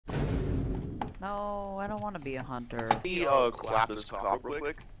No, I don't want to be a hunter. Let me clap this cop real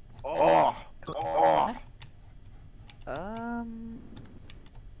quick. Oh! Oh! I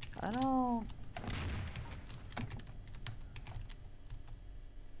don't...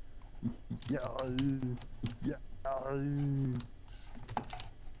 Yeah. Yeah.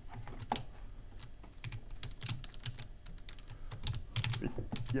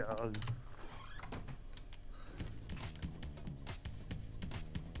 Yeah.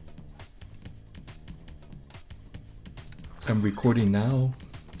 I'm recording now.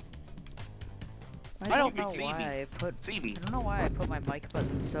 I don't know why I put my mic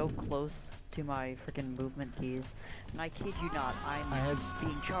button so close to my freaking movement keys. And I kid you not, I'm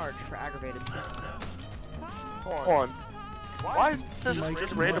being charged for aggravated. Hold on. Why is this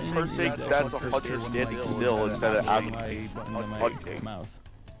just random person saying that's a hunter standing still instead of having a mouse?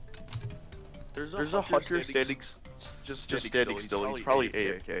 There's a hunter just standing still. He's probably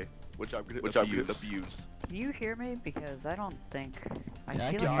AFK, which I'm gonna abuse. Can you hear me? Because I don't think... I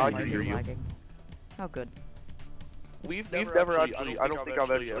Yeah, feel I like can my hear mic is you. lagging. Oh, good. We've never actually, I don't think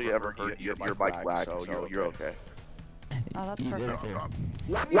I've actually ever heard your mic lag, so you're okay. Oh, that's perfect.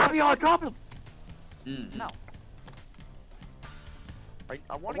 Why are you on top of him? No. I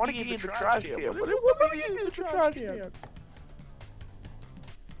want to get in the trash can. What are you in the trash can?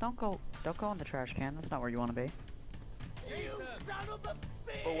 Don't go in the trash can. That's not where you want to be.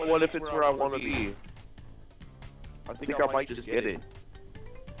 But what if it's where I want to be? I think I might just get it.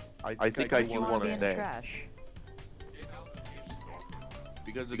 I think I do want to stay. Trash.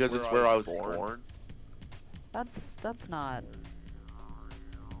 Because it's where I was born. That's not...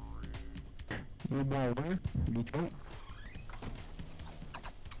 You're born where? Detroit?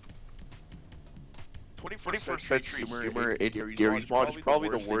 21st century humor in Gary's mod is probably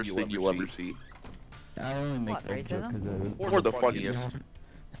the worst thing you'll ever see. I only make What, that joke racism? because Or the funniest.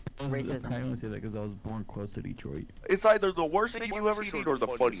 Racism. I only say that because I was born close to Detroit. It's either the worst thing you've ever seen or the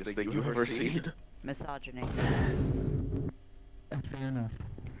funniest thing you've ever seen. Misogyny. Fair enough.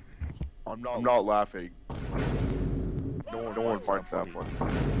 I'm not laughing. No one finds that funny.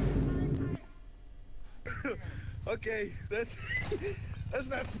 Okay, that's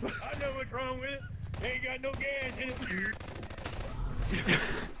not supposed to... I know what's wrong with it. Ain't got no gas in it.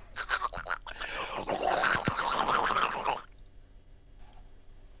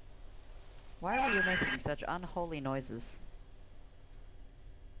 Why are you making such unholy noises?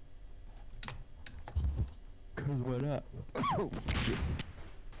 Cause what up? Oh, shit.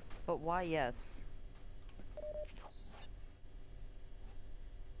 But why yes?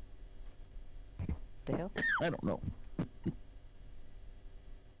 The hell? I don't know.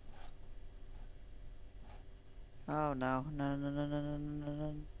 Oh no, no, no, no, no, no, no,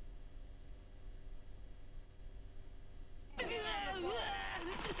 no.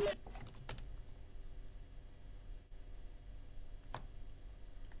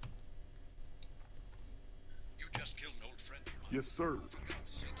 You just killed an old friend of mine. Yes, sir.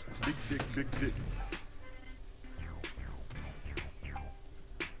 Big dick, big dick.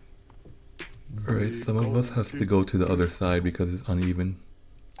 Alright, some of us have to go to the other side because it's uneven.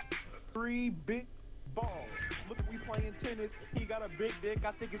 3 big balls. Look, we playing tennis. He got a big dick.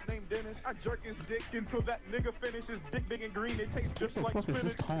 I think his name Dennis. I jerk his dick until that nigga finishes. Dick big and green. It tastes just like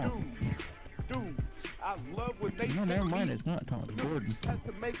spinach. Dude, I love when they No, say never mind. It's not Thomas Gordon. had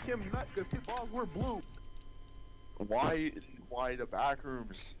to make him nut because his balls were blue. Why the back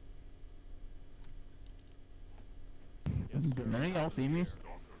rooms? Did none of y'all see me?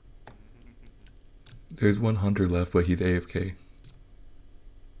 There's one hunter left, but he's AFK.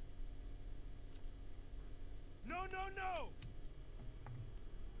 No, no, no.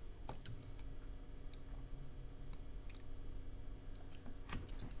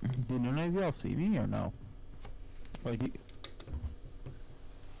 Did none of y'all see me or no? Like,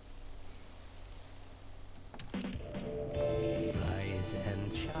 Rise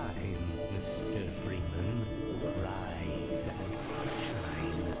and shine, Mr. Freeman. Rise and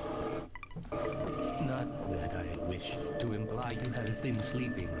shine. Not that I wish to imply you have been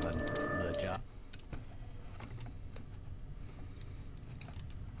sleeping on the job.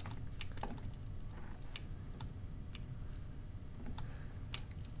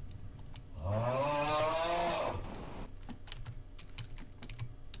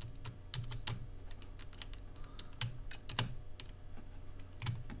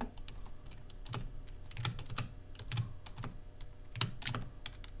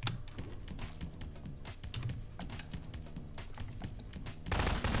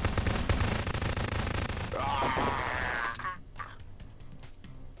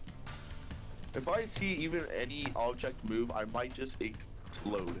 If I see even any object move, I might just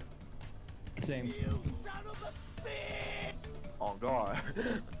explode. Same. Oh god.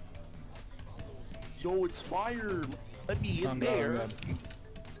 Yo, it's fire! Let me in there! God.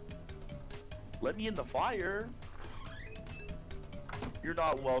 Let me in the fire! You're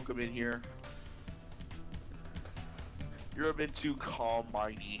not welcome in here. You're a bit too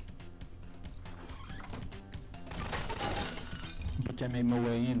calm-minded. But I made my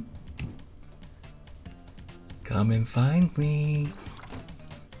way in. Come and find me.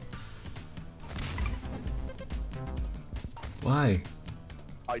 Why?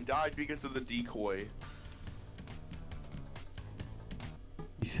 I died because of the decoy.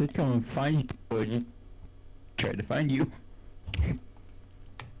 You said come and find you, but you tried to find you.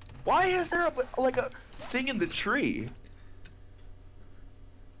 Why is there like a thing in the tree?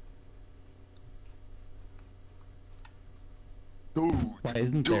 Dude, Why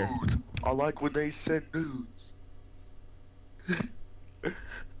isn't there? I like when they send nudes.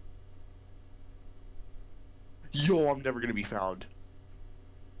 Yo, I'm never gonna be found.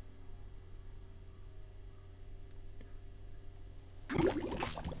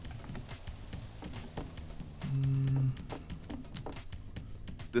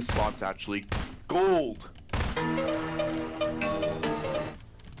 This spot's actually gold.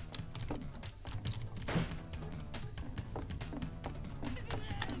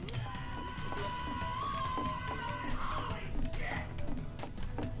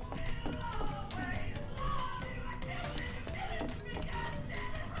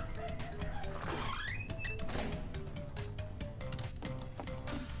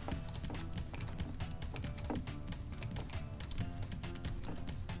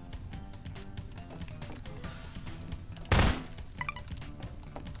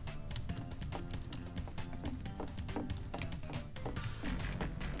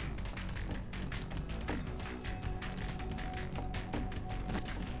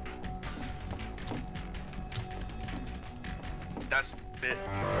 That's it.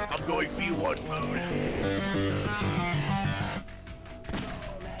 I'm going V1 mode.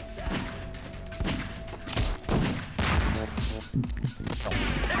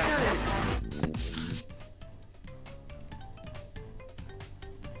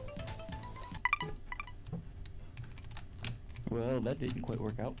 Well, that didn't quite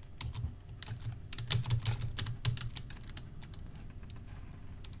work out.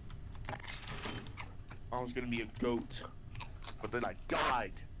 I was gonna be a goat, but then I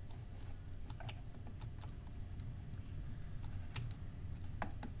died.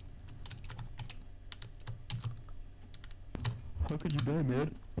 How could you die,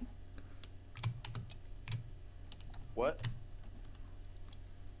 man? What?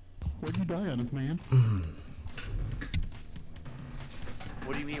 What'd you die on us, man?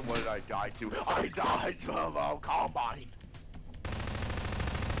 What do you mean, what did I die to? I died to a combine!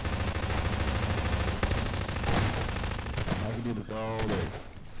 I can do this all day.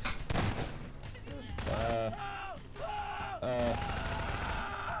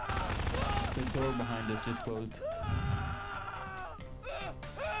 The door behind us just closed.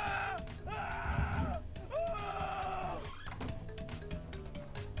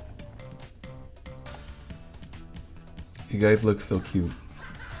 You guys look so cute.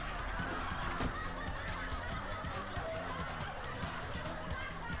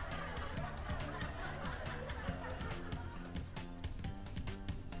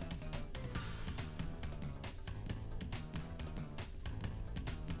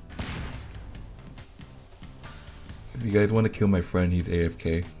 If you guys want to kill my friend, he's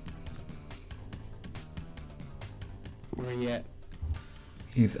AFK. Where you at?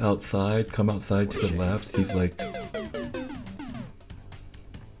 He's outside. Come outside to the left. He's like...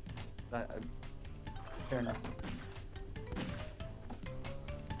 Fair enough.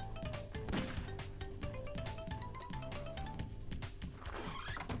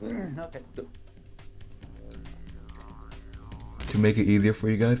 Okay. To make it easier for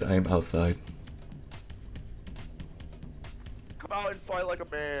you guys, I am outside. Come out and fight like a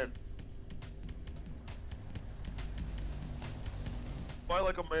man. Fight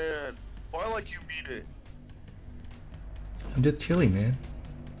like a man. Fight like you mean it. I'm just chilling, man.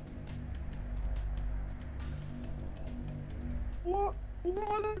 What?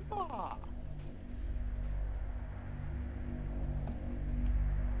 What?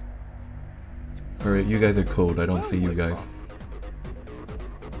 Alright, you guys are cold. I don't see you guys.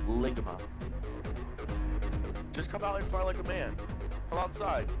 Ligma. Just come out and fight like a man. Come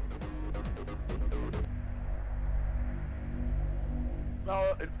outside. Come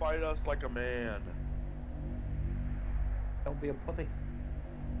out and fight us like a man. Don't be a putty.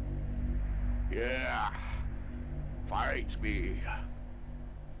 Yeah. Fight me.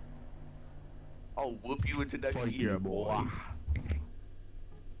 I'll whoop you into next year, boy.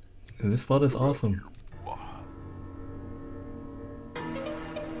 This spot is awesome.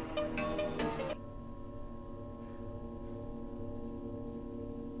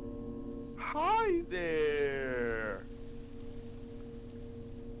 Hi there.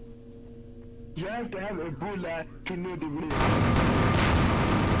 You have to have Ebola to know the way.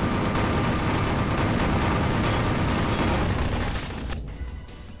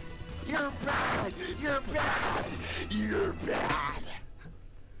 You're bad! You're bad! You're bad!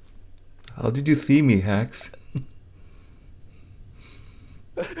 How did you see me, Hacks?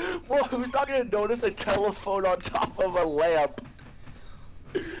 Well, who's not gonna notice a telephone on top of a lamp?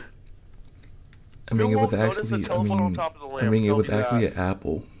 I mean, it was actually. I mean, it was actually an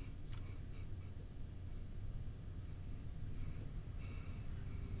apple.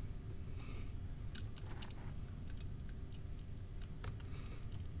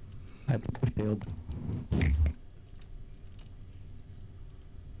 I failed.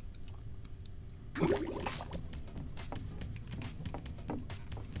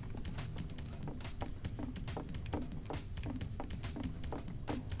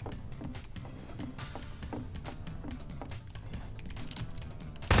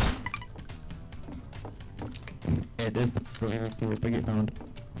 Yeah, this is big it found.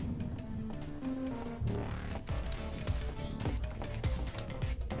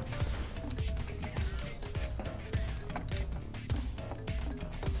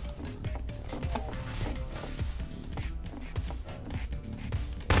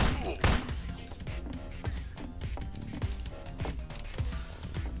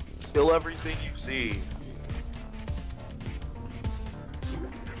 Kill everything you see.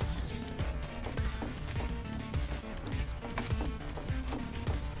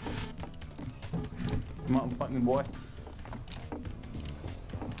 Come on, fight me, boy.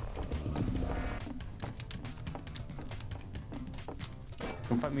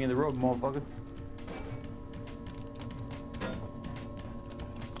 Come fight me in the road, motherfucker.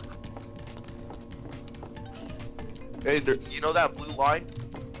 Hey, there, you know that blue line?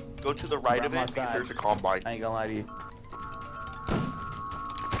 Go to the right of it because there's a combine. I ain't gonna lie to you.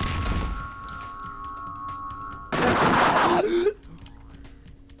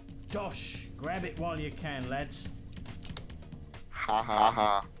 Josh, grab it while you can, lads. Ha ha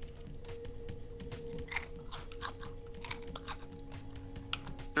ha.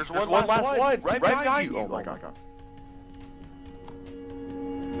 There's one last one right behind you. Oh my god.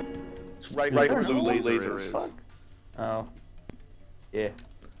 It's right where the blue laser is. Fuck. Oh. Yeah.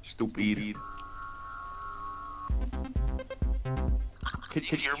 Stupid. Can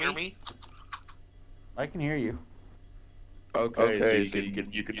you hear me? I can hear you. Okay, so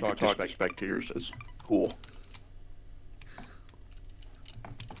you can talk to spectators. That's cool.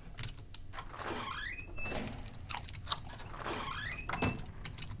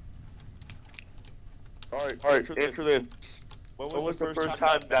 Alright, answer this. When was the first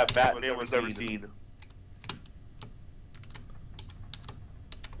time that Batman was ever seen?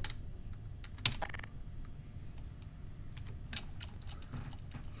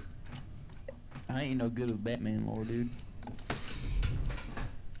 I ain't no good with Batman lore, dude.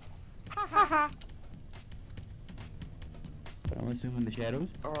 I'm assuming the shadows.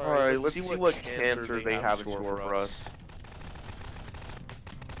 Alright, let's see what cancer they have in store for us.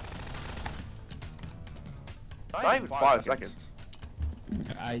 Not even 5 seconds.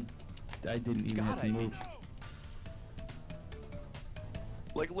 I didn't even have to move.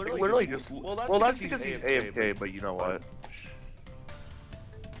 Like literally just. Well, that's because he's AFK, but you know what?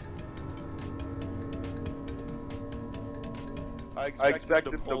 I expect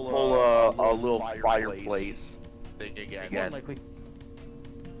him to pull a little fireplace thing again. Unlikely.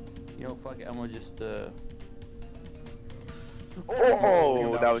 You know, fuck it. I'm gonna just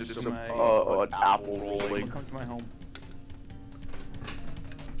Oh, that was just an apple rolling. Come to my home.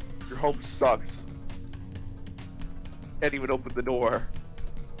 Your home sucks. Can't even open the door.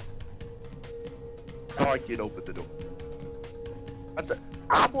 Oh, I can't open the door.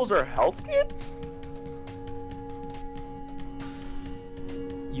 Apples are health kits?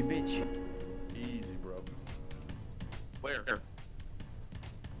 You bitch. Easy, bro. Where?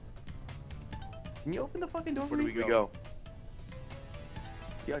 Can you open the fucking door for Where me? do we go?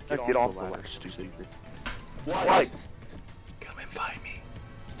 Yeah, get off the ladder, stupid. What? Come and find me.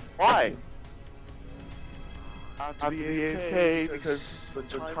 Why? I have to be AFK because the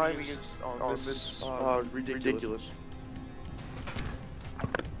timing is on this ridiculous.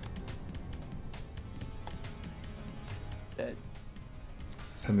 Dead.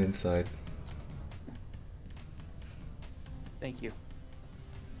 I'm inside. Thank you.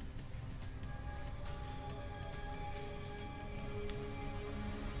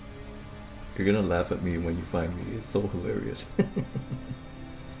 You're gonna laugh at me when you find me. It's so hilarious. You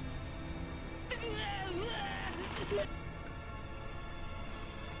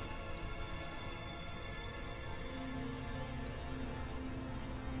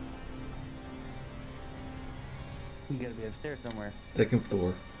gotta be upstairs somewhere. Second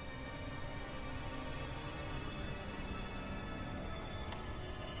floor.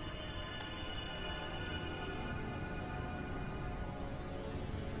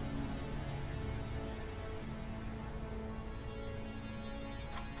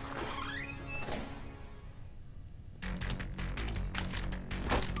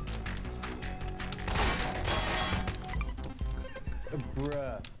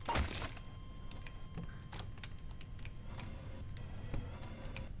 Bruh.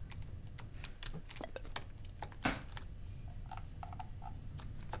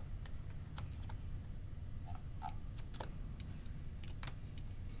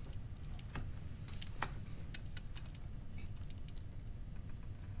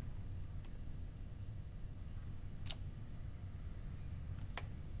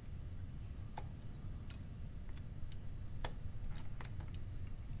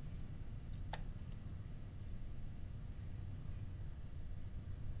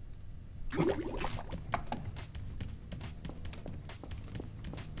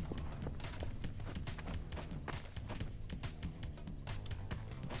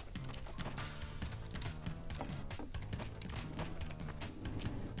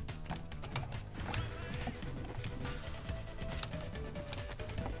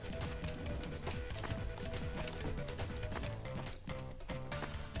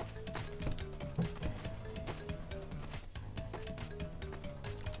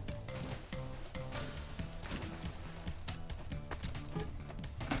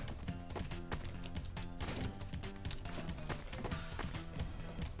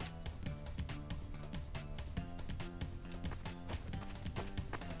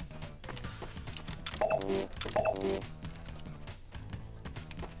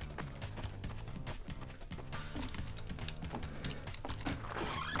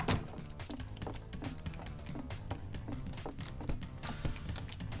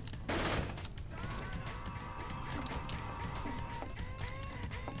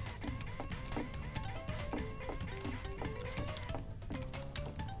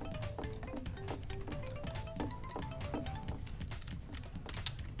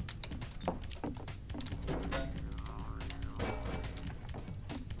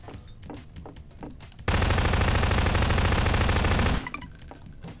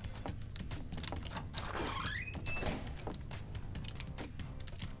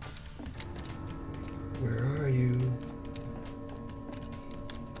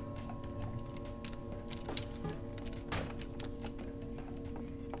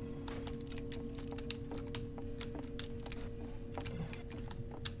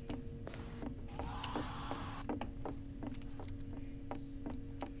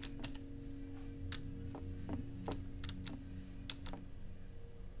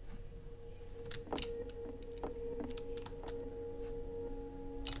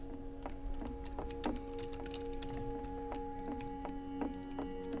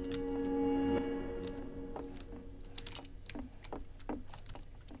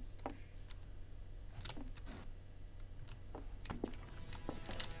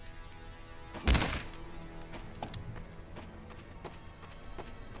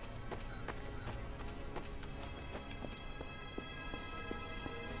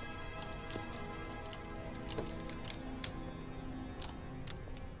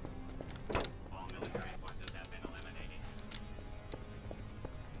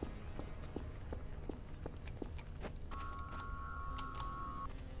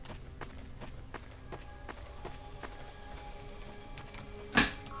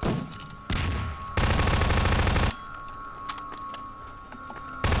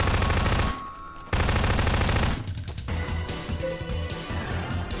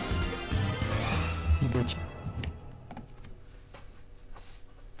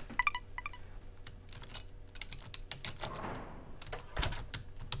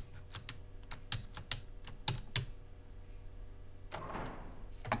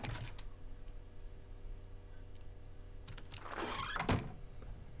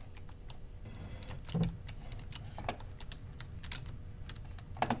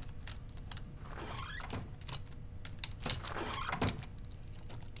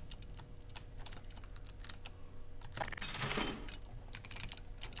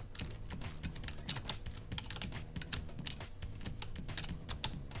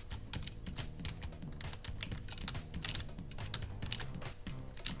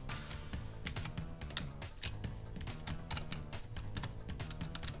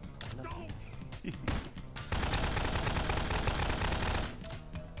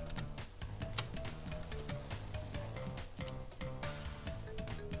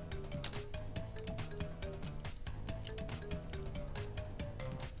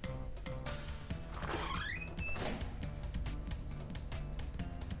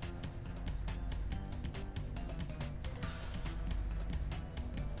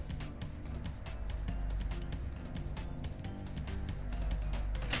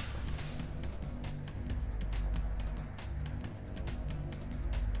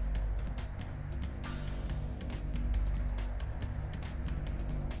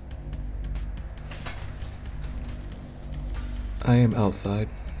 I am outside.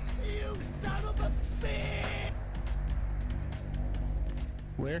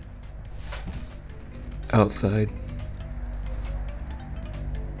 Where? Outside.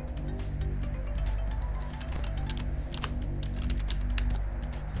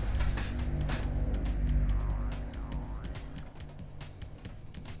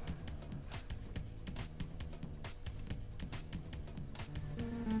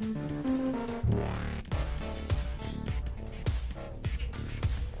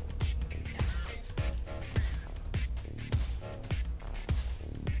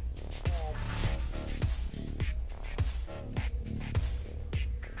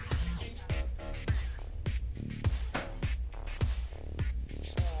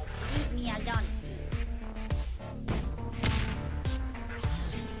 Leave me alone.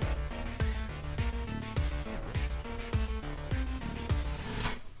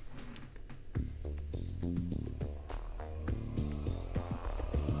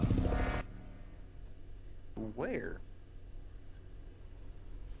 Where?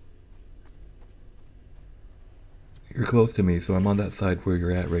 You're close to me, so I'm on that side where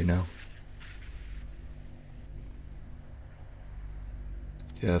you're at right now.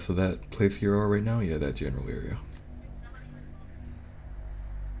 Yeah, so that place you are right now, yeah, that general area.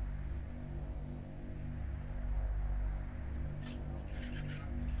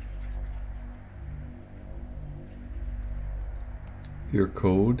 Your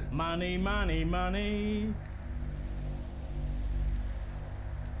code? Money, money, money.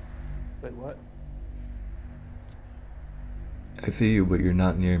 Wait, what? I see you, but you're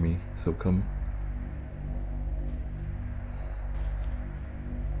not near me, so come.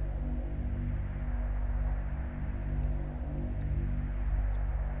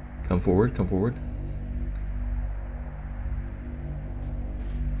 Come forward, come forward.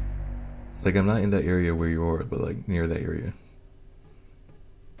 Like, I'm not in that area where you are, but like near that area.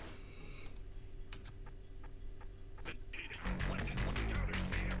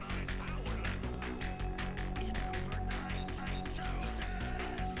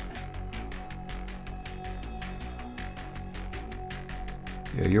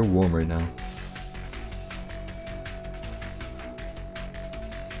 Yeah, you're warm right now.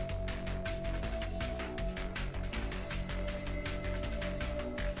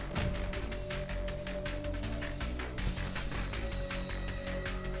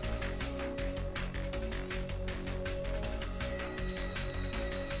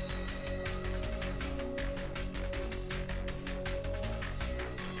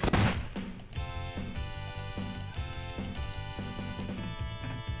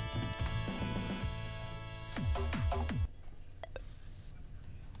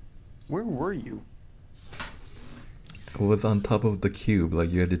 Where were you? It was on top of the cube, like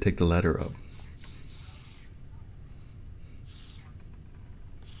you had to take the ladder up.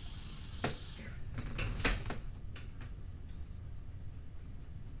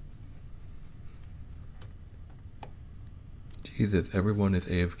 Jesus, everyone is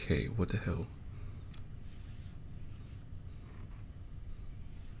AFK. What the hell?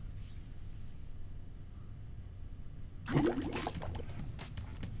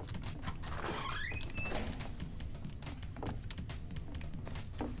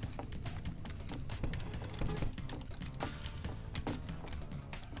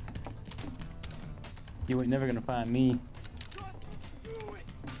 You ain't never gonna find me.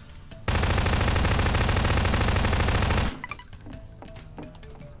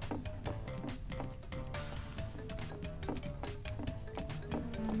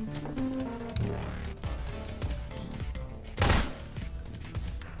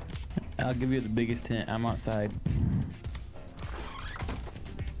 I'll give you the biggest hint. I'm outside.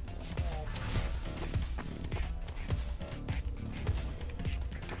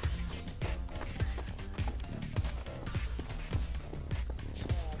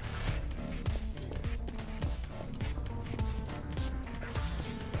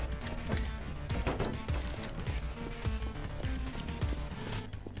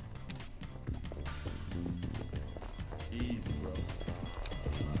 Easy, bro.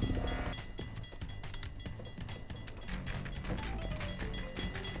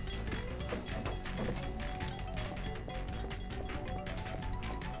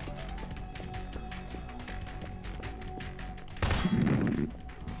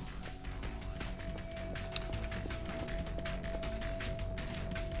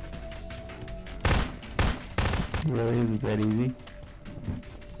 Really, is it that easy?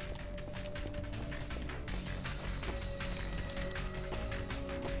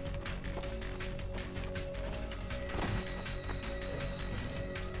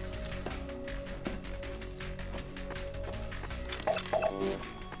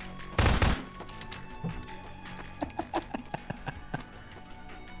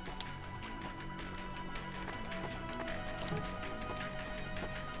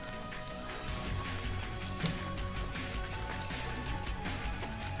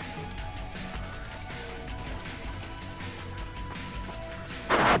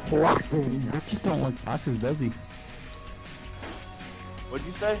 Rick just don't like boxes, does he? What'd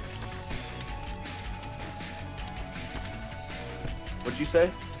you say? What'd you say?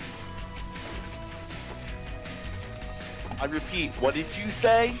 I repeat, what did you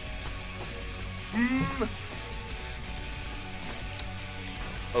say?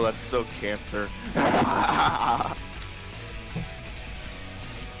 Oh, that's so cancer.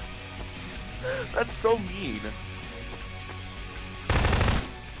 That's so mean.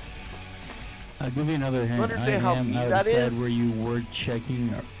 I'll give you another hint. Understand I how am mean that outside is? where you were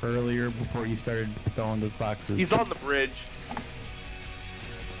checking earlier before you started throwing those boxes. He's on the bridge.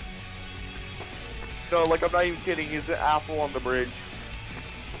 No, like I'm not even kidding. He's an apple on the bridge.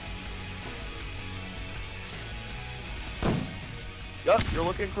 Yup, you're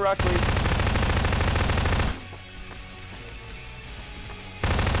looking correctly.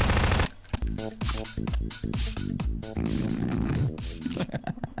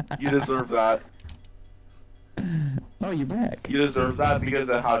 You deserve that. Oh, you're back. You deserve that because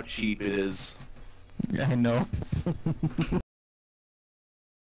of how cheap it is. I know.